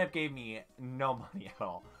 Wally straight up gave me no money at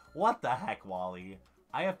all. What the heck, Wally?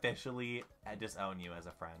 I officially disown you as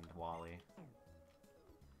a friend, Wally.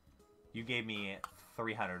 You gave me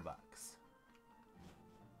 300 bucks.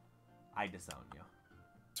 I disown you.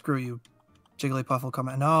 Screw you. Jigglypuff will come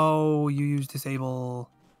out. No, you used disable.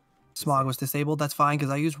 Smog was disabled. That's fine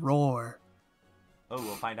because I used Roar. Oh,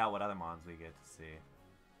 we'll find out what other mons we get to see.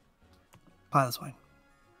 Pilot's fine.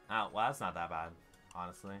 Oh, well, that's not that bad,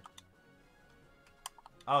 honestly.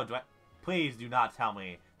 Oh, please do not tell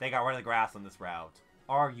me they got rid of the grass on this route.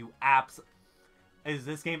 Are you Is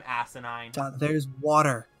this game asinine? John, there's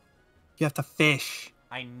water. You have to fish.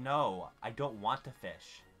 I know. I don't want to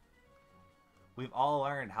fish. We've all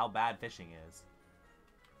learned how bad fishing is.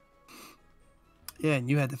 Yeah, and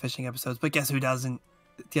you had the fishing episodes, but guess who doesn't?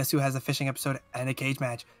 Guess who has a fishing episode and a cage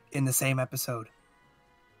match in the same episode?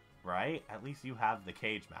 Right? At least you have the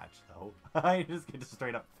cage match, though. I just get to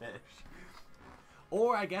straight up fish.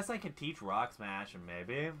 Or I guess I could teach Rock Smash,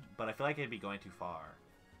 maybe, but I feel like it'd be going too far.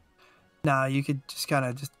 Nah, you could just kind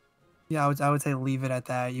of yeah, I would say leave it at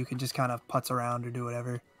that. You can just kind of putz around or do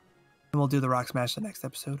whatever. And we'll do the Rock Smash the next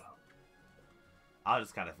episode. I'll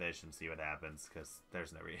just kind of fish and see what happens, because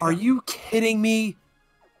there's no reason. Are you kidding me?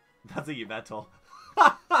 That's a Yveltal.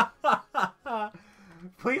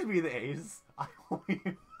 Please be the ace. I will be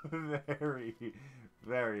very,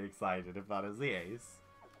 very excited if that is the ace.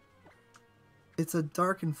 It's a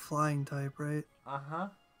dark and flying type, right? Uh-huh.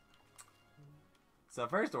 So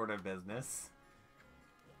first order of business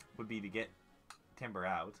would be to get Timber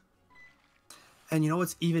out. And you know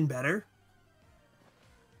what's even better?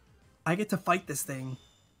 I get to fight this thing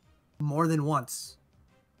more than once.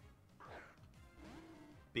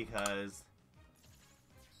 Because...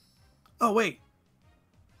 Oh, wait.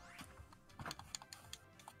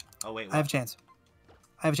 Oh, wait, what? I have a chance.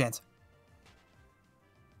 I have a chance.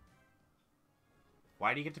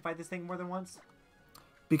 Why do you get to fight this thing more than once?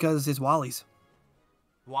 Because it's Wally's.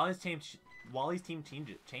 Wally's team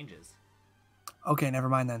changes. Okay, never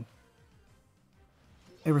mind then.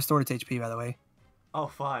 It restored its HP, by the way. Oh,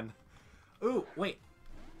 fun. Ooh, wait.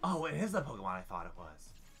 Oh, it is the Pokemon I thought it was.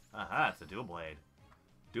 Aha, it's a Doublade.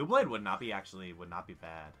 Doublade would not be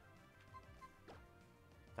bad.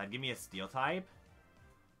 That'd give me a Steel type.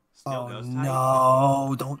 Steel Ghost type.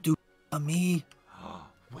 No, don't do it to me.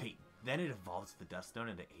 Wait, then it evolves the Dust Stone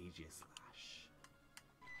into Aegis Slash.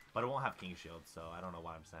 But it won't have King Shield, so I don't know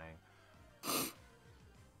what I'm saying.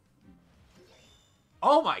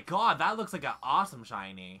 Oh my god, that looks like an awesome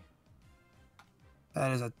shiny.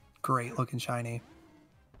 That is a great looking shiny.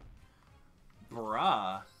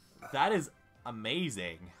 Bruh, that is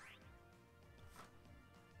amazing.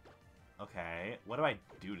 Okay, what do I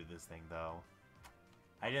do to this thing, though?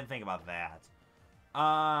 I didn't think about that.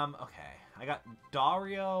 Okay. I got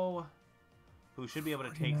Dario, who should be able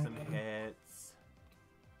to take some hits.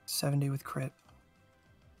 70 with crit.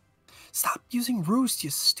 Stop using Roost, you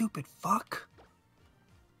stupid fuck.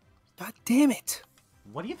 God damn it.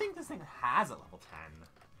 What do you think this thing has at level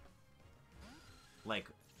 10? Like,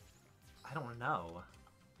 I don't know.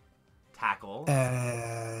 Tackle.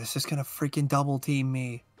 It's just gonna freaking double team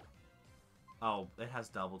me. Oh, it has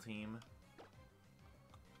double team.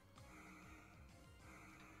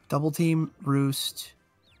 Double team, Roost,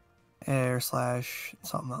 Air Slash,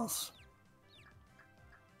 something else.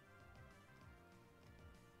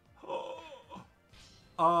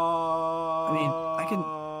 I mean, I can.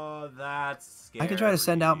 That's scary. I can try to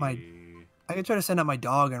send out my. I can try to send out my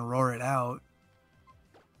dog and roar it out.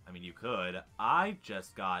 I mean, you could. I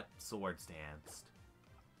just got Swords Danced.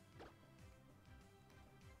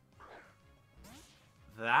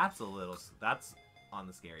 That's a little. That's on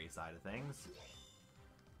the scary side of things.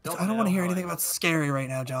 I don't want to hear anything about scary right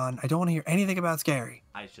now, John. I don't want to hear anything about scary.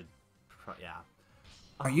 I should. Yeah.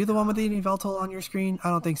 Are you the one with the Yveltal on your screen? I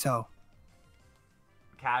don't think so.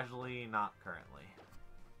 Casually, not currently.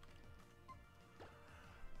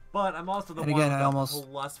 But I'm also the And one again, with I the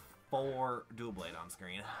almost... +4 Doublade on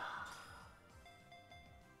screen.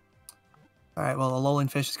 Alright, well, the Alolan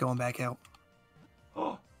Fish is going back out.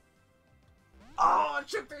 Oh, it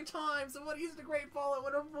shook 3 times! If I used a Great Ball, it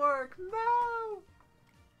would have worked! No!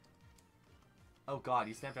 Oh god,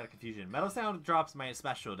 you snapped out of confusion. Metal Sound drops my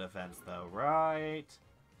special defense, though, right?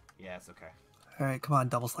 Yes, okay. Alright, come on,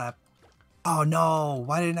 double slap. Oh no!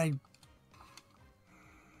 Why didn't I...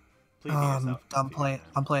 Please hit yourself.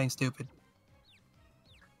 I'm playing stupid.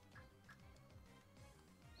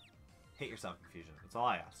 Hit yourself, confusion. That's all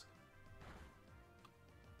I ask.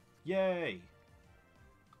 Yay!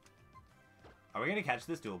 Are we gonna catch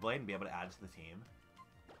this dual blade and be able to add it to the team?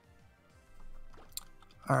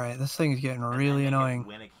 Alright, this thing is getting really annoying.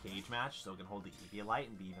 Win a cage match so it can hold the Eviolite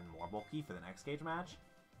and be even more bulky for the next cage match?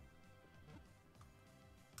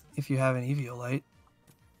 If you have an Eviolite.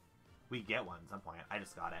 We get one at some point. I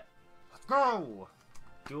just got it. Let's go!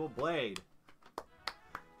 Dual blade.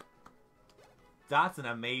 That's an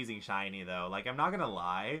amazing shiny, though. Like, I'm not gonna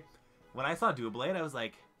lie. When I saw Dual Blade, I was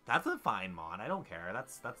like, that's a fine Mon. I don't care.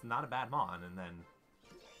 That's not a bad Mon. And then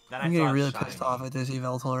I'm getting really pissed off at this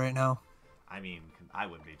Yveltal right now. I mean, I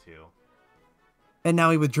would be too. And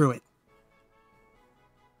now he withdrew it.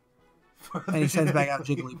 And he sends back out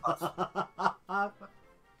Jigglypuff.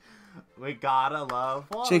 We gotta love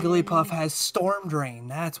Jigglypuff has Storm Drain,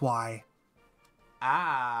 that's why.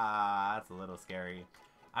 Ah, that's a little scary.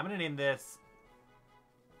 I'm gonna name this...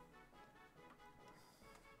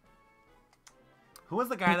 Who was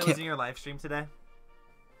the guy that was in your live stream today?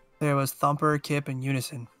 There was Thumper, Kip, and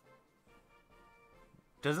Unison.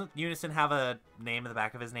 Doesn't Unison have a name in the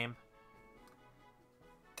back of his name?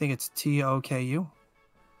 I think it's Toku.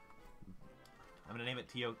 I'm gonna name it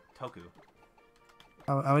Toku.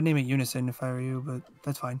 I would name it Unison if I were you, but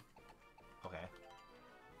that's fine. Okay.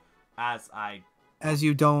 As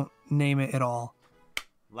you don't name it at all.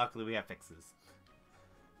 Luckily, we have fixes.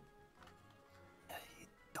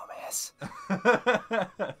 Dumbass.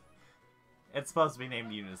 It's supposed to be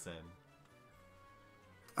named Unison.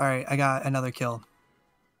 Alright, I got another kill.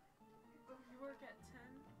 You work at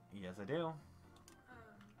 10? Yes, I do. Are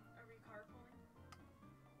we carpooling?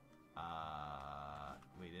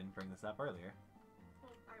 We didn't bring this up earlier.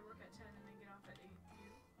 Well, I work at 10 and then get off at 8.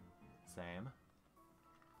 You? Same.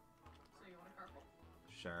 So you want to carpool?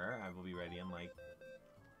 Sure, I will be ready in like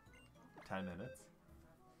 10 minutes.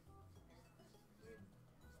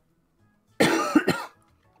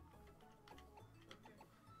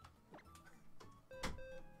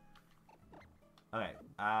 Okay.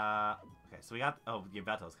 Okay. So we got. Oh,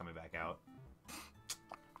 Yvetto's coming back out.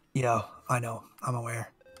 Yeah, I know. I'm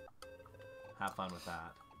aware. Have fun with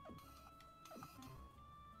that.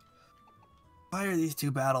 Why are these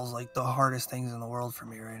two battles like the hardest things in the world for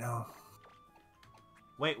me right now?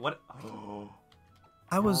 Wait, what? Oh,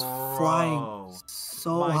 I was flying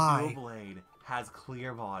so my high. dual blade has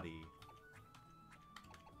clear body.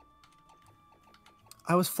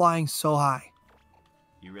 I was flying so high.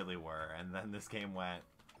 You really were, and then this game went.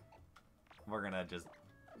 We're gonna just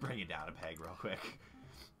bring it down a peg real quick.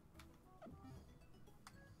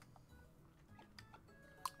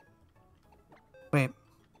 Wait.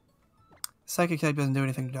 Psychic type doesn't do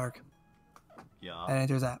anything to dark. Yeah. That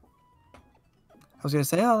answers that. I was gonna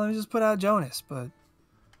say, oh, let me just put out Jonas, but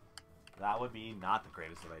That would be not the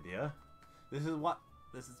greatest of idea. This is what.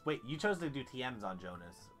 This is. Wait, you chose to do TMs on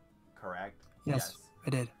Jonas, correct? yes. I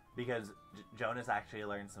did. Because Jonas actually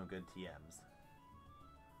learned some good TMs.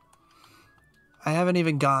 I haven't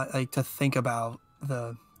even got like to think about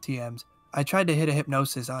the TMs. I tried to hit a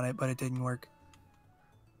hypnosis on it, but it didn't work.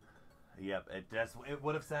 Yep, it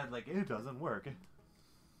would have said like it doesn't work.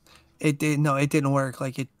 It did no, it didn't work.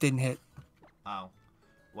 Like it didn't hit. Oh,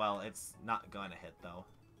 well, it's not going to hit though.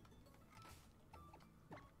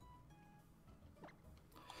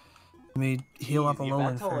 Let me heal up a low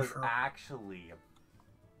and Yvetto is fish. actually a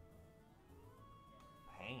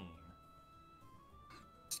pain.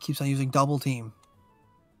 Just keeps on using double team.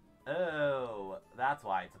 Oh, that's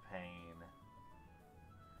why it's a pain.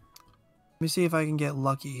 Let me see if I can get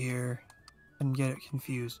lucky here and get it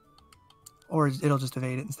confused, or it'll just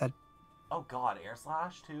evade it instead. Oh god, air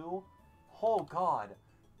slash too? Oh god.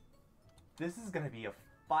 This is gonna be a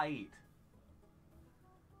fight.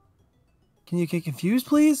 Can you get confused,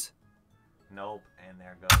 please? Nope, and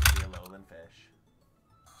there goes the Alolan fish.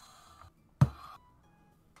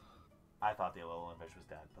 I thought the Alolan fish was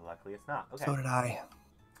dead, but luckily it's not. Okay. So did I.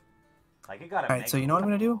 Like it got a Alright, so you know what I'm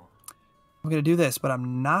gonna do? I'm gonna do this, but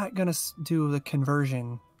I'm not gonna do the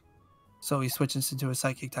conversion so he switches into a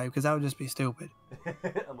psychic type, because that would just be stupid.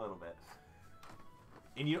 A little bit.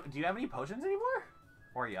 And do you have any potions anymore?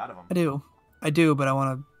 Or are you out of them? I do, but I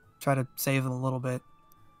want to try to save them a little bit.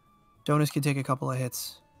 Jonas can take a couple of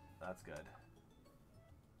hits. That's good.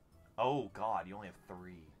 Oh god, you only have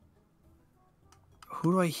 3.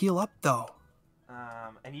 Who do I heal up, though?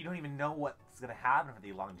 And you don't even know what's gonna happen for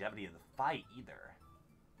the longevity of the fight either.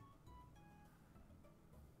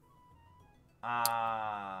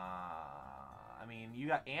 I mean, you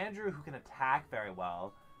got Andrew who can attack very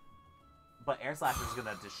well, but Air Slash is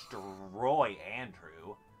gonna destroy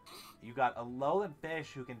Andrew. You got a Alolan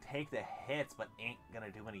fish who can take the hits but ain't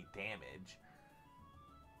gonna do any damage.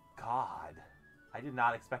 God, I did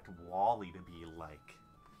not expect Wally to be like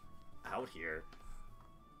out here.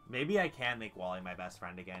 Maybe I can make Wally my best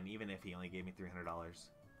friend again, even if he only gave me $300.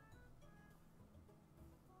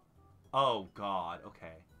 Oh God,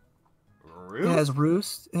 okay.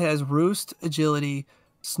 Roost? It has Roost, Agility,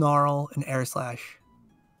 Snarl, and Air Slash.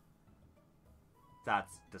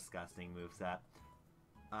 That's disgusting moveset.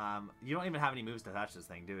 You don't even have any moves to touch this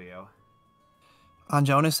thing, do you? On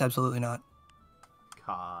Jonas, absolutely not.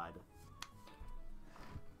 God.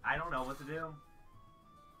 I don't know what to do.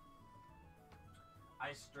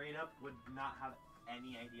 I straight up would not have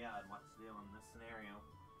any idea on what to do in this scenario.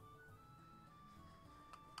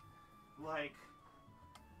 Like,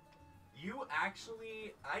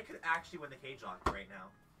 I could actually win the Cagelocke right now.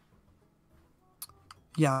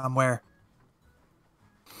 Yeah, I'm aware.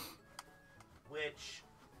 Which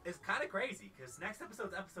is kind of crazy, because next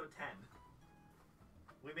episode's episode 10.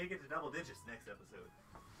 We make it to double digits next episode.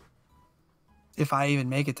 If I even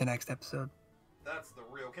make it to next episode. That's the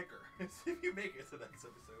real kicker. If you make it to next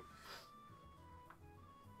episode.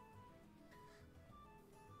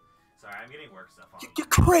 Sorry, I'm getting work stuff on. You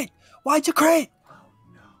crit! Why'd you crit? Oh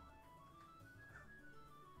no.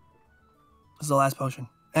 This is the last potion.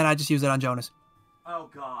 And I just used it on Jonas. Oh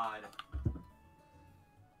god.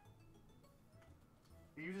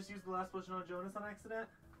 You just used the last potion on Jonas on accident?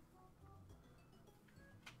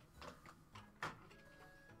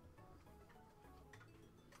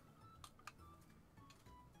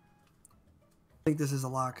 I think this is a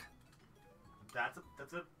lock. That's a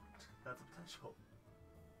potential.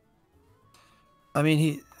 I mean,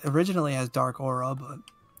 he originally has Dark Aura, but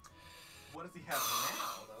What does he have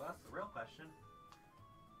now, though? That's the real question.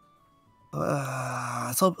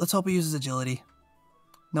 let's hope he uses Agility.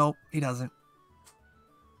 Nope, he doesn't.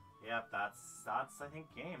 Yep, that's I think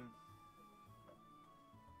game.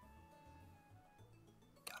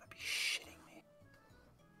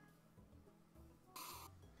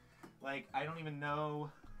 Like, I don't even know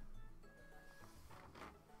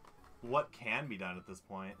what can be done at this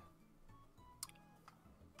point.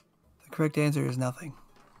 The correct answer is nothing.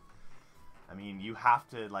 I mean, you have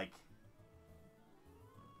to, like...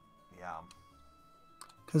 Yeah.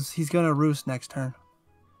 Because he's going to roost next turn.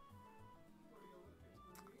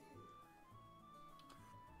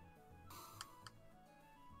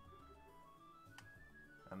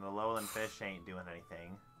 And the lowland fish ain't doing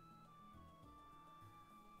anything.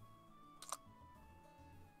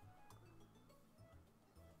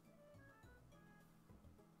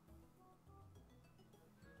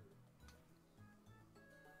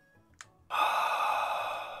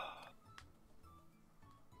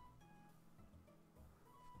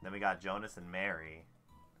 Then we got Jonas and Mary.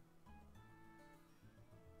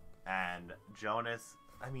 And Jonas,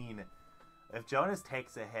 I mean, if Jonas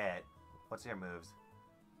takes a hit, what's your moves?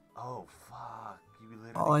 Oh, fuck. You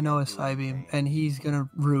literally All I know can't is do Psybeam, anything. and he's going to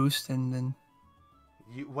roost, and then...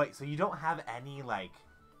 Wait, so you don't have any, like,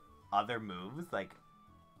 other moves? Like,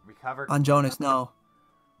 recover... On Jonas, no.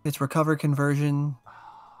 It's recover, conversion,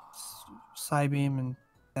 Psybeam, and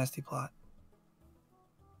nasty plot.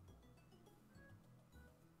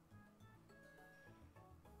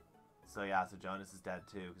 So yeah, so Jonas is dead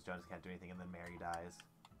too, because Jonas can't do anything, and then Mary dies.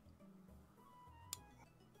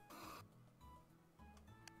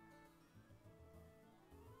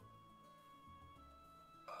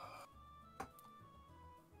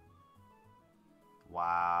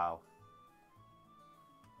 Wow.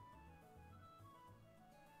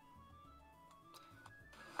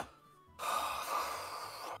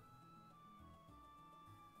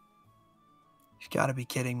 You gotta be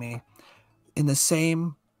kidding me. In the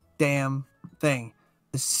same damn thing.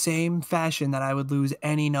 The same fashion that I would lose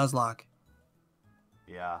any Nuzlocke.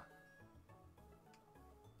 Yeah.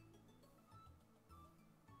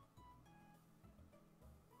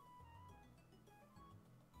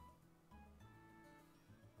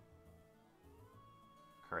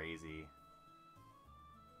 Crazy.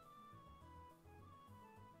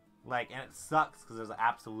 Like, and it sucks because there's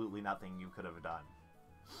absolutely nothing you could have done.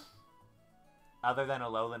 Other than a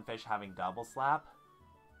lowland fish having double slap.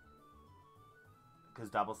 Because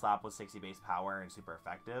double slap was 60 base power and super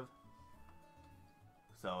effective.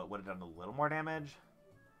 So it would have done a little more damage.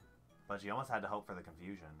 But you almost had to hope for the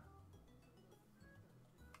confusion.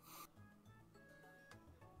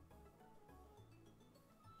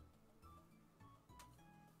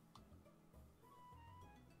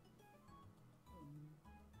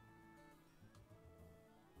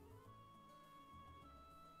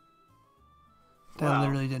 That Well,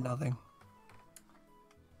 literally did nothing.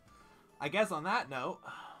 I guess on that note,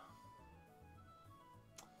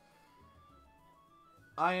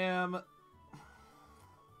 I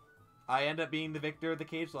end up being the victor of the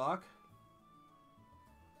Cagelocke.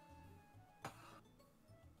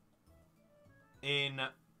 In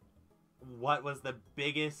what was the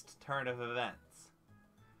biggest turn of events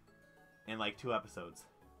in like 2 episodes.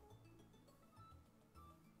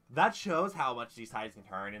 That shows how much these tides can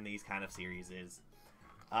turn in these kind of series is.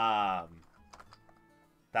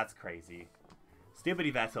 That's crazy. Stupid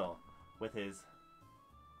Vettel with his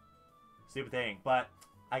stupid thing, but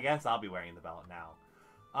I guess I'll be wearing the belt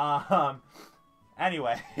now.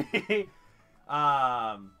 Anyway,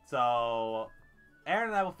 so Aaron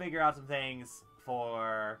and I will figure out some things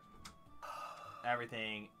for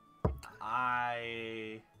everything.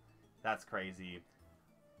 That's crazy.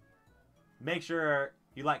 Make sure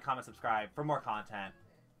you like, comment, subscribe for more content.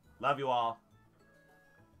 Love you all.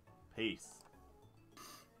 Peace.